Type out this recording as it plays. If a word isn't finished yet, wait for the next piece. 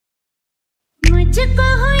मुझको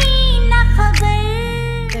हुई ना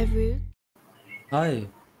खबर। हाय।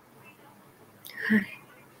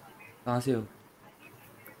 कहाँ से हो?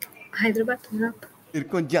 हैदराबाद। आप? तेरे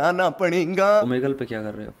को जाना पड़ेगा। ओमेगल पे क्या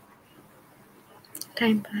कर रहे हो?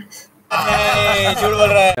 Time pass. झूठ बोल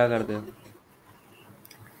रहा है। क्या करते हो?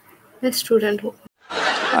 मैं स्टूडेंट हूँ।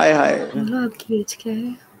 हाय हाय। बोलो आपकी एज क्या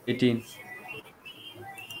है? 18।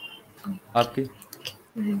 आपकी?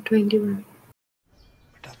 21।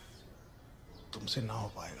 तुमसे ना हो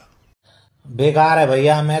पाएगा। बेकार है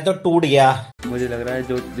भैया, मैं तो टूट गया। मुझे लग रहा है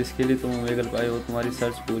जो जिसके लिए तुम ओमेगल पे आए हो तुम्हारी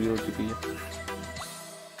सर्च पूरी हो चुकी है।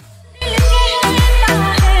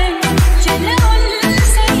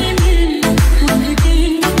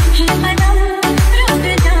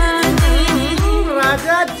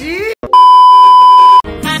 राजा जी।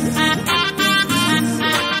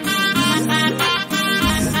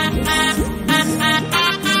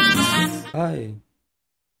 हाय।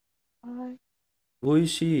 Who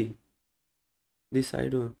is she? This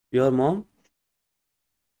side one. Your mom?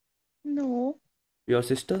 No. Your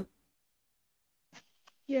sister?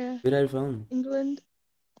 Yeah. Where are you from? England.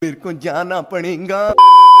 तेरे को जाना पड़ेगा।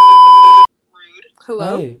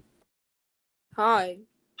 Hello. Hi. Hi.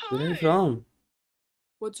 Where are you from?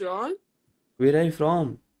 What's wrong? Where are you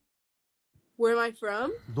from? Where am I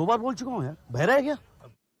from? 2 बार बोल चुका हूँ यार, बहरा है क्या?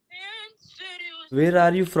 Where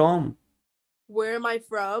are you from? Where am I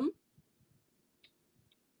from?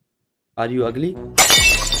 Are you ugly?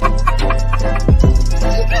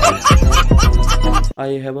 I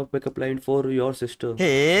have a pickup line for your sister.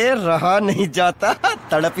 हे रहा नहीं जाता,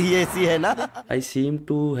 तड़प ही ऐसी है ना। I seem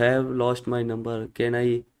to have lost my number. Can I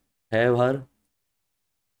have her?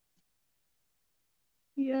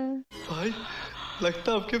 Yeah. भाई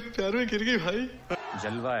लगता आपके प्यार में गिर गई भाई।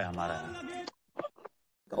 जलवा है हमारा।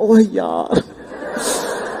 ओह यार,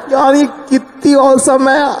 यार ये कितनी औसम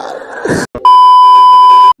है यार।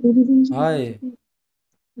 Hi.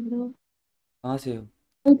 कहाँ से हो?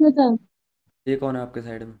 ये कौन है आपके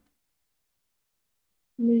साइड में?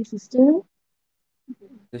 मेरी सिस्टर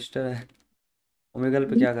सिस्टर है। ओमेगल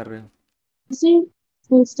पे क्या कर रहे हो? से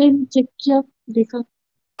फर्स्ट टाइम चेक किया, देखा।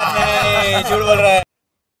 झूठ बोल रहा है।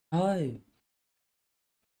 Hi.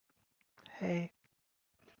 Hey,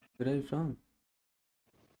 Where are you from?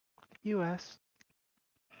 US.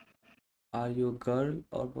 Are you a girl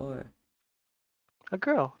or boy? A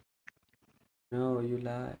girl. No, you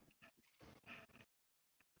lie.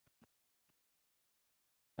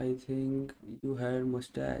 I think you had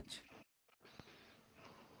mustache.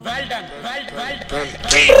 Well done.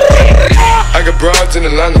 I got broads in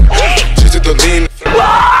Atlanta. Just to the lean.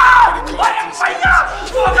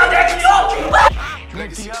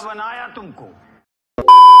 घटिया बनाया तुमको।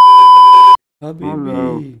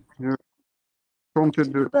 Habibi.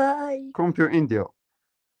 Come to India.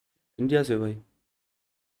 India से भाई।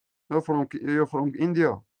 You're from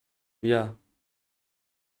India. Yeah.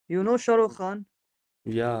 You know Shah Rukh Khan?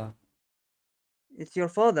 Yeah. It's your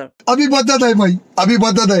father. अभी बदत है भाई, अभी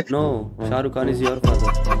बदत है। No, Shah Rukh Khan is your father.